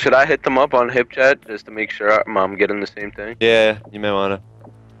 Alright, should I hit them up on hip chat just to make sure I'm getting the same thing? Yeah, you may wanna.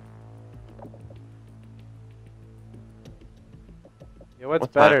 Yeah, what's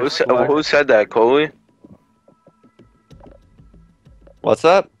What's better? Who said that, Coley? What's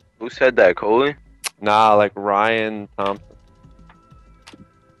up? Who said that, Coley? Nah, like Ryan Thompson.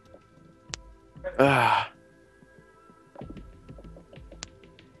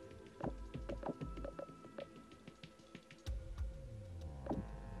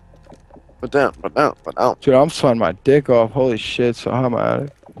 Put down. Dude, I'm sweating my dick off. Holy shit, so how am I at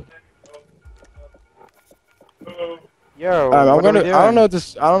it? Yo, Alright, what are we doing? I don't know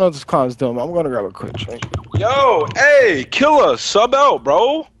what this clown's doing, but I'm gonna grab a quick drink. Yo, hey, Killa, sub out,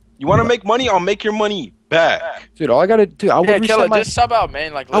 bro. You want to make money? I'll make your money back. Dude, all I gotta do, I would Yeah, reset Killer, my, just sub out,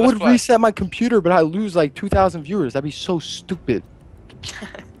 man. Like, I let us would play. reset my computer, but I lose like 2,000 viewers. That'd be so stupid.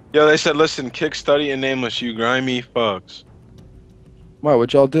 Yo, they said, listen, kick, study, and nameless, you grimy fucks. Why?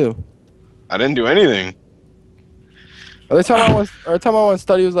 What y'all do? I didn't do anything. Every time I went to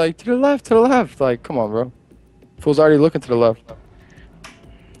study, it was like to the left, to the left. Like, come on, bro. Fool's already looking to the left.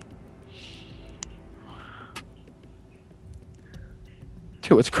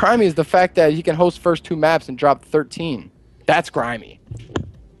 Dude, what's grimy is the fact that he can host first 2 maps and drop 13. That's grimy.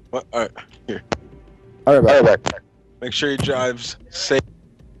 What? All right, here. All right, bro. Make sure he drives safe.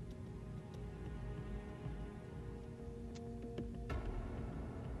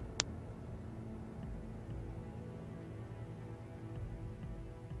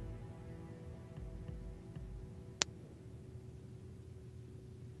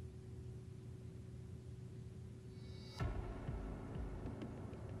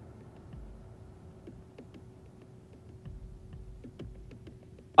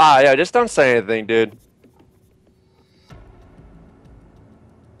 Ah, yeah, just don't say anything, dude.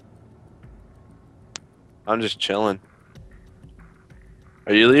 I'm just chilling.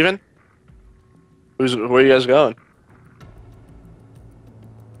 Are you leaving? Where are you guys going?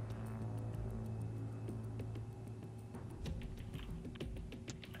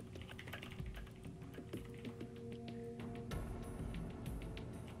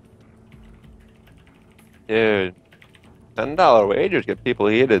 Dude. $10 wagers get people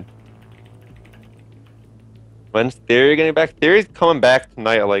heated. When's Theory getting back? Theory's coming back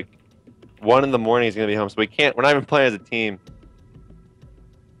tonight at like 1 in the morning. He's gonna be home, so we're not even playing as a team.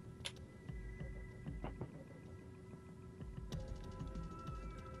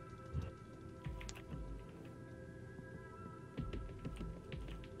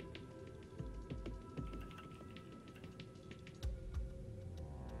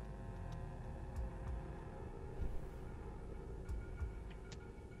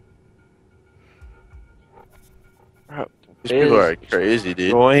 These people are crazy, dude.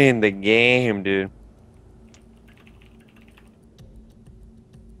 Join the game, dude.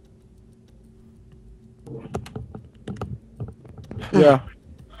 Yeah.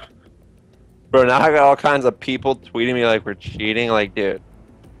 Bro, now I got all kinds of people tweeting me like we're cheating. Like, dude.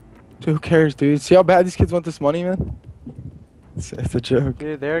 Who cares, dude? See how bad these kids want this money, man? It's a joke.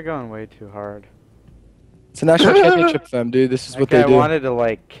 Dude, they're going way too hard. It's a national championship for them, dude. This is That what guy they do. wanted to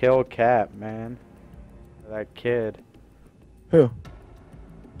like kill Cap, man. That kid. Who?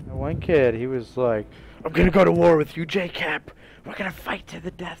 That one kid, he was like, I'm gonna go to war with you, J-Cap. We're gonna fight to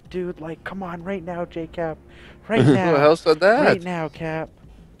the death, dude. Like, come on, right now, J-Cap. Right Who now. the hell said that? Right now, Cap.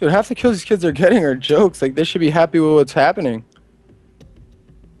 Dude, half the kills these kids are getting are jokes. Like, they should be happy with what's happening.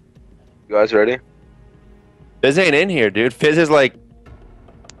 You guys ready? Fizz ain't in here, dude. Fizz is like.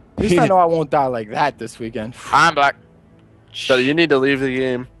 At least I know I won't die like that this weekend. I'm black. So you need to leave the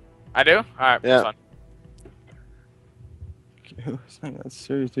game. I do? Alright, Yeah. that's It's not that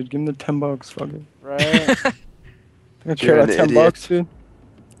serious, dude. Give him the $10. Fuck it. Right? fine. I care You're about an $10, dude.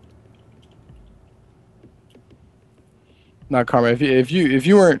 Nah, Karma. If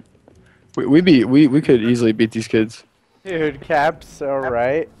you weren't, we could easily beat these kids. Dude, Cap's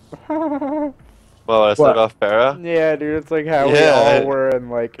alright. Well, I said What? about Farah. Yeah, dude, it's like how we Yeah. all were in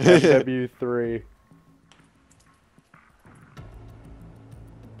like MW3.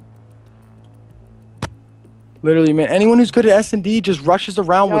 Literally, man. Anyone who's good at S&D just rushes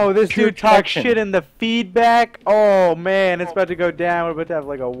around Oh, with this pure dude talks connection. shit in the feedback. Oh man, it's about to go down. We're about to have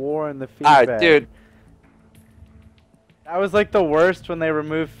like a war in the feedback. Alright, dude. That was like the worst when they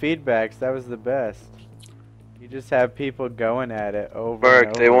removed feedbacks. That was the best. You just have people going at it over Mark,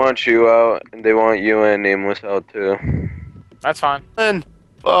 and they over. want you out, and they want you and Nameless out too. That's fine. Then,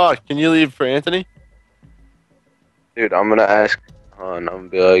 fuck. Can you leave for Anthony? Dude, I'm gonna ask Han. I'm gonna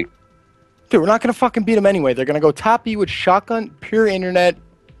be like, Dude, we're not gonna fucking beat them anyway. They're gonna go top E with shotgun, pure internet.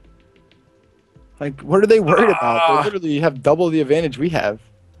 Like, what are they worried about? They literally have double the advantage we have.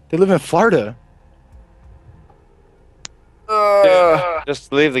 They live in Florida.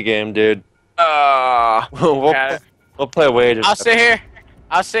 Just leave the game, dude. Got it. we'll play wages. I'll sit here.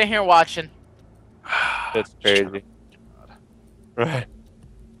 I'll sit here watching. It's crazy. Right.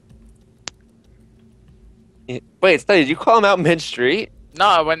 Wait, Steady, did you call him out mid-street?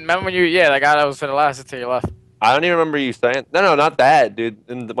 No, remember when you, yeah, that guy that was to the last until you left. I don't even remember you saying. No, not that, dude.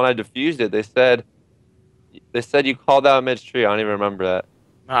 And when I diffused it, they said you called out mid-street. I don't even remember that.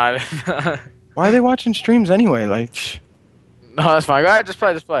 No, Why are they watching streams anyway? Like, no, that's fine. Go ahead, just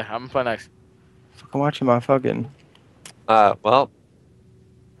play. I'm gonna play next. fucking watching my fucking. Well,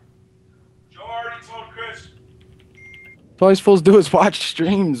 Joe already told Chris. All these fools do is watch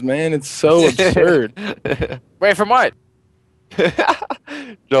streams, man. It's so absurd. Wait, from what? Joe,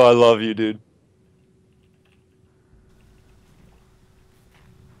 I love you, dude.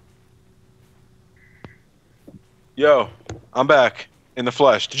 Yo, I'm back in the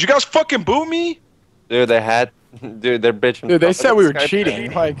flesh. Did you guys fucking boot me? Dude, dude, they're bitching. Dude, they said we were Skype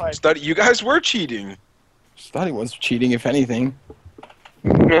cheating. Like, Study, you guys were cheating. Study was cheating, if anything. Hey,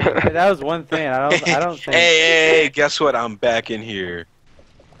 that was one thing. I don't think. Hey, guess what? I'm back in here.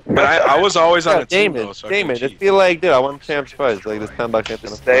 But I was always on a team Damon, though, so I Damon, couldn't just cheat. be like, dude, I won champs twice. Like this $10 ain't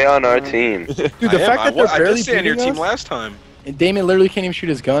gonna stay on our team. Dude, the I am. fact that they're I barely did stay on your beating team us, last time. and Damon literally can't even shoot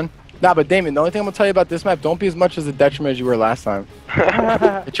his gun. Nah, but Damon, the only thing I'm gonna tell you about this map, don't be as much as a detriment as you were last time.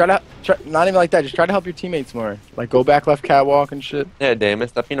 Try, not even like that. Just try to help your teammates more. Like go back left catwalk and shit. Yeah, Damon,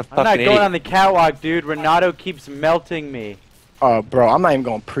 stop being a I'm fucking not idiot. going on the catwalk, dude. Renato keeps melting me. Oh, bro, I'm not even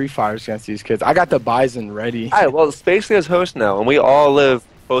going pre-fires against these kids. I got the Bison ready. Alright, well, Spacely is host now, and we all live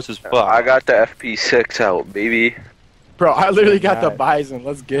close as fuck. I got the FP6 out, baby. Bro, I literally got the God. Bison.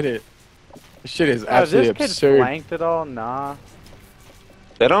 Let's get it. This shit is Oh, absolutely this kid absurd. flanked at all? Nah.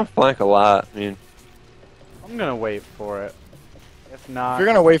 They don't flank a lot. I mean, I'm gonna wait for it. If not, If you're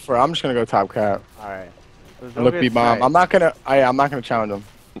gonna wait for it, I'm just gonna go top cap. alright. Look B bomb. I'm not gonna challenge him.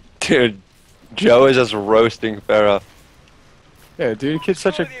 dude, Joe is just roasting Farah. Yeah, dude, kid's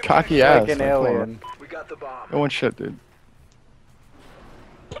such a cocky ass. like an Like, come on. alien. We got the bomb. No one shit, dude.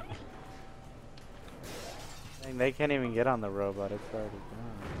 Dang, they can't even get on the robot. It's already gone.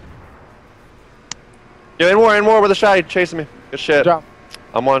 Yo, in war with a shot. He's chasing me. Good shit. Drop.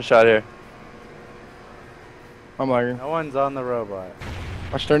 I'm one shot here. I'm lagging. No one's on the robot.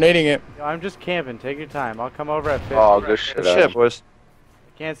 Watch, they're nading it. Yo, I'm just camping. Take your time. I'll come over at 50. Oh, good shit. Good shit, boys.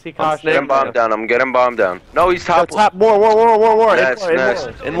 I can't see I'm caution. Get him bombed down. I'm getting bombed down. No, he's top. Top war. Nest, nest,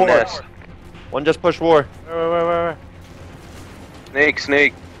 In war. nest. One just pushed war. Wait.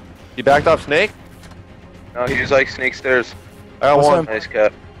 Snake. You backed off Snake? No, he's like snake stairs. I got What's one. up? Nice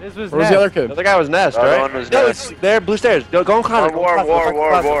cap. This was Where's the other Nest. kid? The other guy was Nest, The other right? one was No, Nest. it's there. Blue stairs. Go on closet.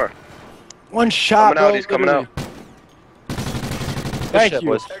 War. One shot, Coming out, bro. he's coming out. Thank shit, you.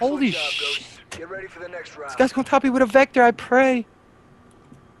 boys. Excellent Holy job, shit. Ghost. Get ready for the next round. This guy's gonna top me with a vector, I pray.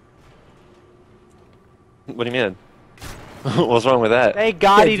 What do you mean? What's wrong with that? Thank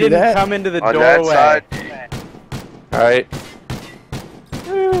God he do didn't that. come into the On that doorway. side, Alright.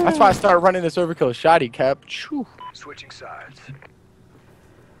 That's why I started running this overkill shoddy cap. Phew. Switching sides.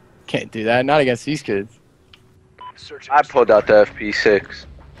 Can't do that. Not against these kids. Searching. I pulled out the FP6.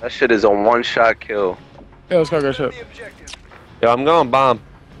 That shit is a one-shot kill. Yeah, let's go, shit. The objective. Yo, I'm going bomb.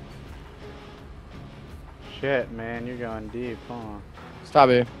 Shit, man, you're going deep, huh? Stop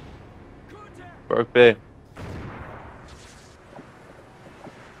it. Broke B.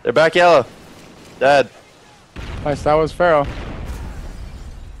 They're back yellow. Dead. Nice, that was Pharaoh.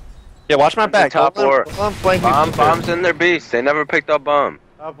 Yeah, watch my back. Top Don't let four. them- don't let them flank me. Bombs in their beast. They never picked up bomb.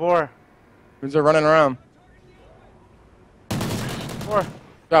 Top 4. Who's are running around? 4.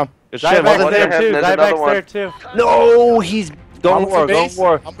 Go. Good shit. Zybeck's Wasn't there there? too. There's another Zybeck's one. there too. No, he's going I'm war. Going base.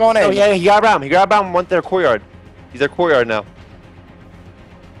 war. I'm going Oh in. yeah, he got bomb. He got bomb. Went their courtyard. He's their courtyard now.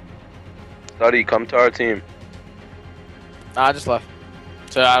 Study, come to our team. Nah, I just left.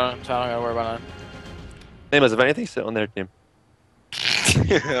 So I don't gotta worry about that. Name is if anything, sit on their team.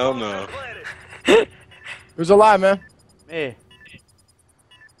 Hell no. Planted. Who's alive, man? Me.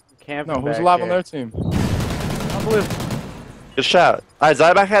 No, who's alive on their team? I'm blue. Good shot. Alright,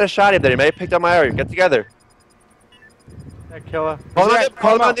 Zybeck had a shot in there. He may have picked up my area. Get together. That killer. Call him, that?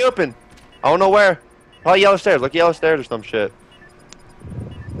 call him out in the open. I don't know where. Probably yellow stairs. Look yellow stairs or some shit.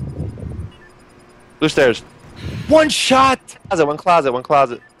 Blue stairs. One shot! Closet, one closet, one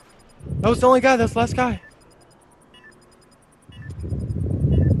closet. That was the only guy. That's the last guy.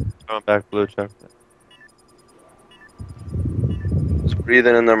 Going back blue, check. Just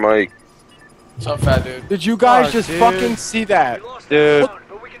breathing in their mic. What's up, fat dude? Did you guys Fuck, just dude. fucking see that? We lost Dude. that round,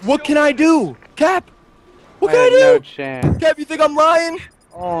 but we can What still can I win. do? Cap? What can I had do? no chance. Cap, you think I'm lying?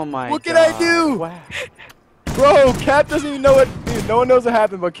 Oh my god. What can I do? Wow. Bro, Cap doesn't even know what. Dude, no one knows what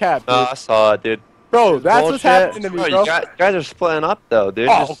happened but Cap. No, Dude. I saw it, dude. Bro, that's what's Bullshit. happening to me, Bro, bro. you guys are splitting up, though, dude.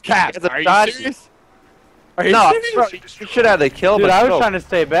 Oh, Just- Cap, you guys are you shot- serious? Are you No, serious? bro, you should have the kill, Dude, but I was still. trying to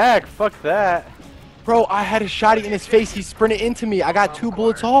stay back. Fuck that. Bro, I had a shotty in his face. He sprinted into me. I got 2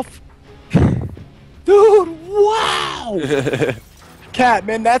 bullets off. Dude, wow. Cap,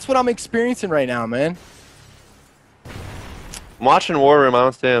 man, that's what I'm experiencing right now, man. I'm watching War Room. I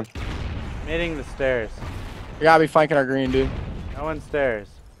don't see him. Hitting the stairs. We gotta be flanking our green, dude. No one stairs.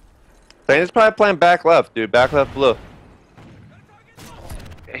 He's probably playing back left, dude. Back left blue.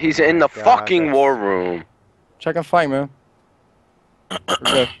 He's in the God, fucking that's- war room. Check and flank, man. We're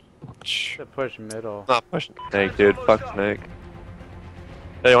good. To push middle. Not pushing Snake, dude. Fuck Snake.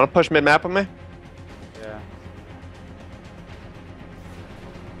 Hey, you want to push mid map with me? Yeah.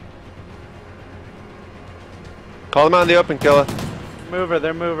 Call him out in the open, killer. Mover,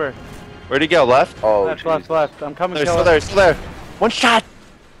 they're mover. Where'd he go? Left? Oh, Left, left, Jesus. left. I'm coming, There, killer. still there, still there. One shot.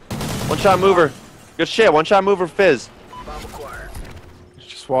 One shot mover. Good shit. One shot mover fizz. Bomb acquired.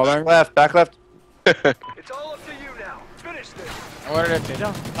 Just wall bang. Left, back left. It's all up to you now. Finish this. What did it do?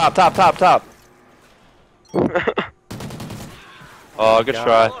 Top, top, top, top. Oh, good God.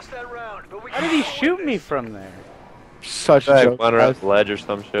 try. Lost that round, but we How can did he still shoot win me this. from there? Such a Hey, joke. went guys. around the ledge or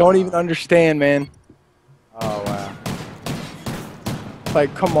some shit. Don't even understand, man. Oh, wow.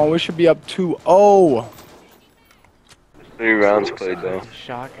 Like, come on, we should be up 2-0. 3 rounds played though.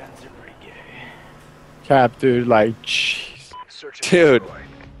 Shotguns are pretty gay. Cap, dude, like, jeez. Search and Dude. destroy.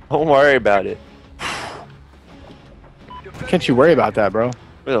 Don't worry about it. Can't you worry about that, bro?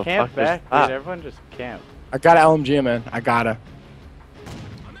 Where the Camp fuck back, is dude. that? Everyone just camp. I got an LMG, man. I gotta.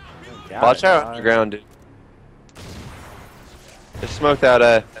 Got Watch it, out dog. underground, dude. They smoked out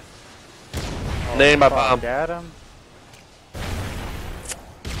a name my bomb. Got him.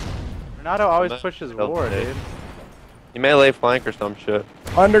 Renato always Must pushes help war, today. dude. You may lay flank or some shit.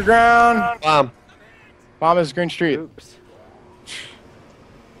 Underground. Bomb. Bomb is Green Street. Oops.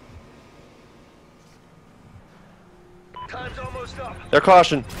 Time's almost up. They're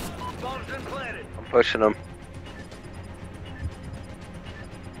caution. Bomb's been planted. I'm pushing him.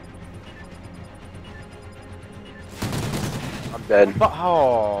 I'm dead.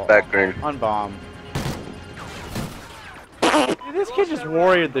 Oh. Back green. On bomb. Dude, this kid just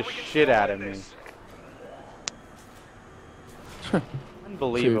warriored the shit out of me.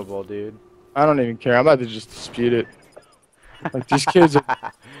 Unbelievable, dude. I don't even care. I'm about to just dispute it. Like, these kids are...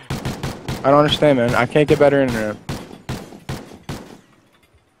 I don't understand, man. I can't get better internet.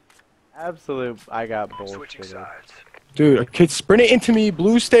 Absolute, I got Switching bullshit. sides. Dude, a kid sprinted into me,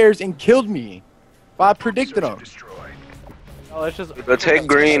 blue stairs, and killed me. But I predicted Search and him. destroy. Oh, let's just. Let's take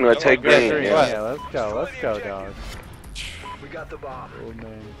green. Let's take Yeah, green. yeah, Yeah. let's go. Let's go, dog. We got the bomb. Oh,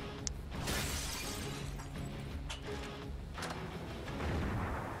 man.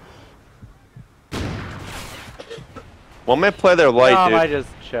 One man play their light, I dude. just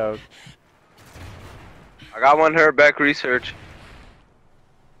choked. I got one here, back research.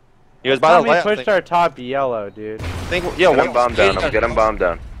 He was by the Tommy light. pushed our top yellow, dude. Yeah, Get him bomb down. I'm getting bomb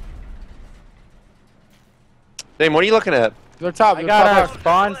down. Dame, what are you looking at? They're top. I They're got our top.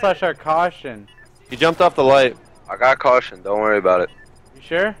 spawn / our caution. He jumped off the light. I got caution. Don't worry about it. You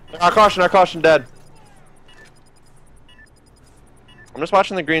sure? Our caution dead. I'm just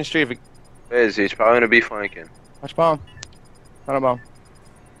watching the green streak. He's probably gonna be flanking. Watch bomb. Not a bomb.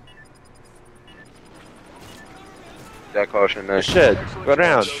 That caution there. Shit, go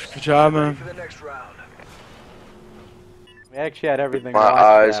down. Good job, man. For the next round. We actually had everything. My watched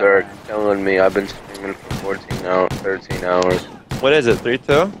eyes that are round. killing me. I've been streaming for 13 hours. What is it,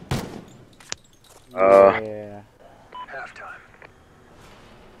 3-2? Yeah. Halftime.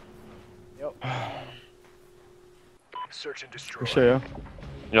 Yep. Search and destroy. For sure, yeah.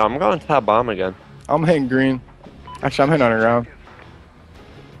 You know, I'm going top bomb again. I'm hitting green. Actually, I'm hitting underground.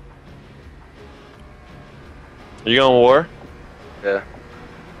 Are you going war? Yeah.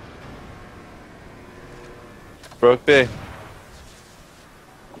 Broke B.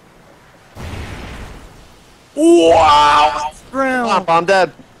 Wow! Ground. Bomb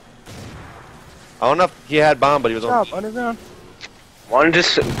dead. I don't know if he had bomb, but he was on. Top, underground. One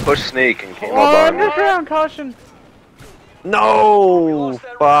just pushed snake and came Oh, up on me. underground caution. No!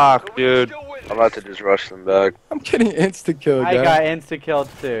 Fuck, dude. I'm about to just rush them back. I'm getting insta killed, I guys. got insta killed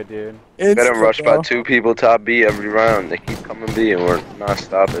too, dude. Get them rushed by bro. 2 people top B every round. They keep coming B and we're not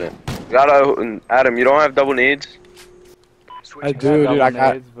stopping it. You gotta, Adam, you don't have double needs? I do, dude. I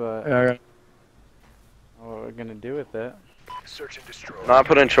got. Nades, but Yeah, I got. what we're gonna do with it? Search and destroy. I'm not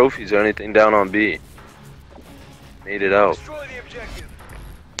putting trophies or anything down on B. Made it out. Destroy the objective.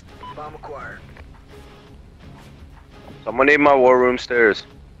 Bomb acquired. Someone need my war room stairs.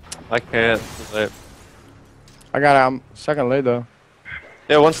 I can't. Wait. I got. I'm second late though.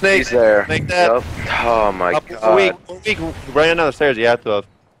 Yeah, one snake. He's there. Snake dead. Yep. Oh my Up god. weak. Running down the stairs, you have to have.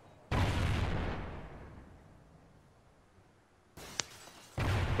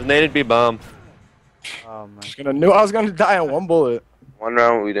 The naded B bomb. Oh my. Just gonna knew I was gonna die in one bullet. One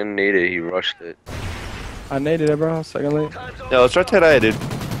round we didn't need it, he rushed it. I naded it, bro. Second late. Yeah, let's rotate A, dude.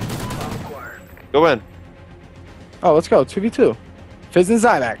 Bomb acquired. Go in. Oh, let's go. 2v2. Fizz and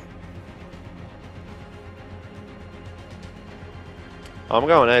Zyback. I'm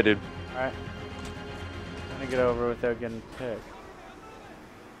going A, dude. Alright. Trying to get over without getting picked.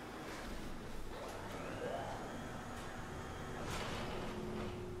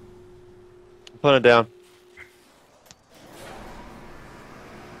 Put it down.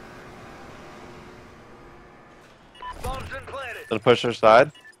 Bomb's been planted. Then push her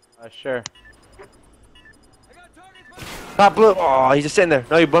side. Sure. Top blue. Oh, he's just sitting there.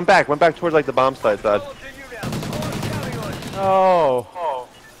 No, he went back towards like the bomb side. All to you now. Squad counting on you. Oh.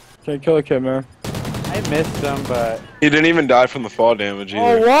 Can't kill a kid, man. I missed him, but. He didn't even die from the fall damage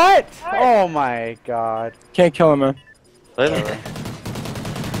Oh, either. what? Oh my god. Can't kill him, man. Later.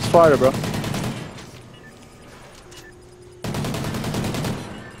 Spider, bro. They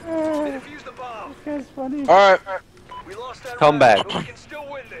defused the bomb. That's funny. Alright. We lost that Come round, back. but we can still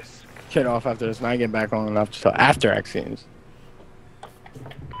win this. Get off after this. Not getting back on enough till after X scenes.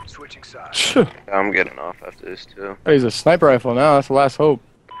 Switching sides. I'm getting off after this too. He's a sniper rifle now. That's the last hope.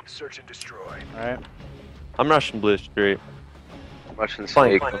 Search and destroy. Alright. I'm rushing blue street. Rushing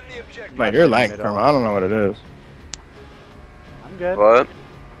Flank. snake. Win the objective. Man, you're lagging, bro. I don't know what it is. I'm good. What?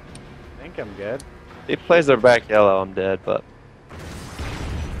 I think I'm good. He plays their back yellow. I'm dead, but.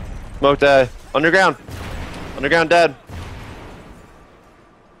 Smoked A. Underground. Underground dead.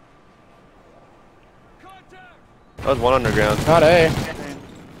 That was one underground. Not A.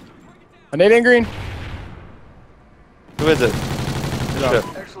 I need in green. Who is it? Yeah. Shit.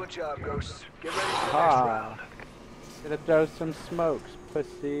 Excellent job, Ghosts. Get ready for the next Ah. round. Gonna throw some smokes,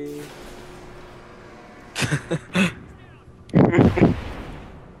 pussy.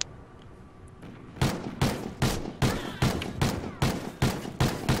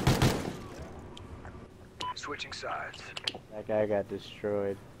 Switching sides. That guy got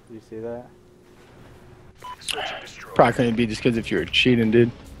destroyed. You see that? Search and destroy. Probably couldn't beat these kids if you were cheating,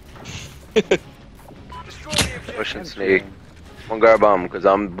 dude. Destroy the objective. Pushing snake. One guard bomb because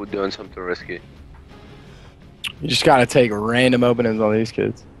I'm doing something risky. You just gotta take random openings on these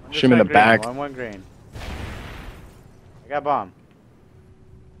kids. Shoot him in the back. One green. I got bomb.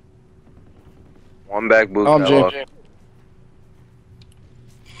 One back boot. Oh, I'm that Jay.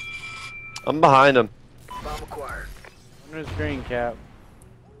 I'm behind him. Bomb acquired. Where's green cap?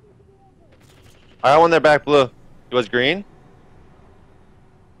 I got one there back blue. He was green?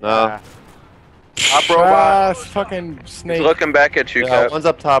 No. Yeah. Top robot. Fucking He's snake. looking back at you, Yeah, Cap. one's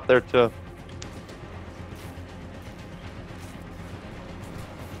up top there too.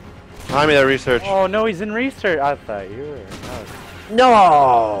 Behind me, that research. Oh no, he's in research. I thought you were. No.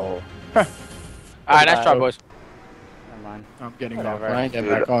 All right, nice try, boys. Never mind. I'm getting Whatever. off. I ain't getting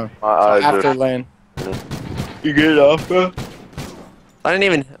Dude, back on. My eyes After are... lane. You get it off, bro. I didn't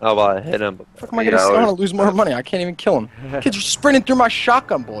even. Oh well, I hit him. Fuck am I gonna say? I want to lose more money. I can't even kill him. Kids are sprinting through my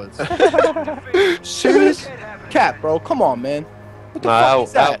shotgun bullets. Serious? Cap, bro. Come on, man. What the fuck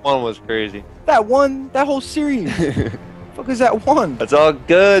is That one was crazy. That one, that whole series. Fuck is that one? It's all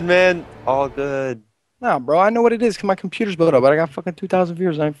good, man. All good. Nah, bro. I know what it is. Cause my computer's built up, but I got fucking 2,000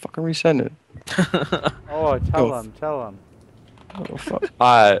 viewers. And I ain't fucking resetting it. Oh, tell Go. him, tell him. Oh fuck.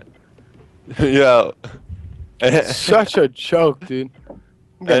 Alright. Yo. Such a joke, dude.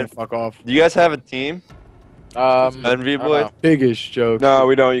 I'm getting the fuck off. Do you guys have a team? Envy boys? Biggest joke. No,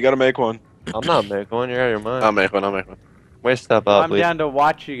 we don't. You gotta make one. I'm not making one. You're out of your mind. I'll make one. I'll make one. Wait, step up, I'm please. down to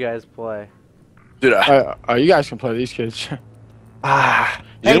watch you guys play. Dude, You guys can play these kids. Ah.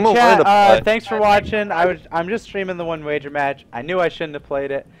 Hey Zuma wanted chat, to play. thanks for watching. I'm just streaming the one wager match. I knew I shouldn't have played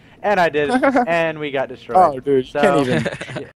it, and I did, and we got destroyed. Oh, dude, you So- can't even.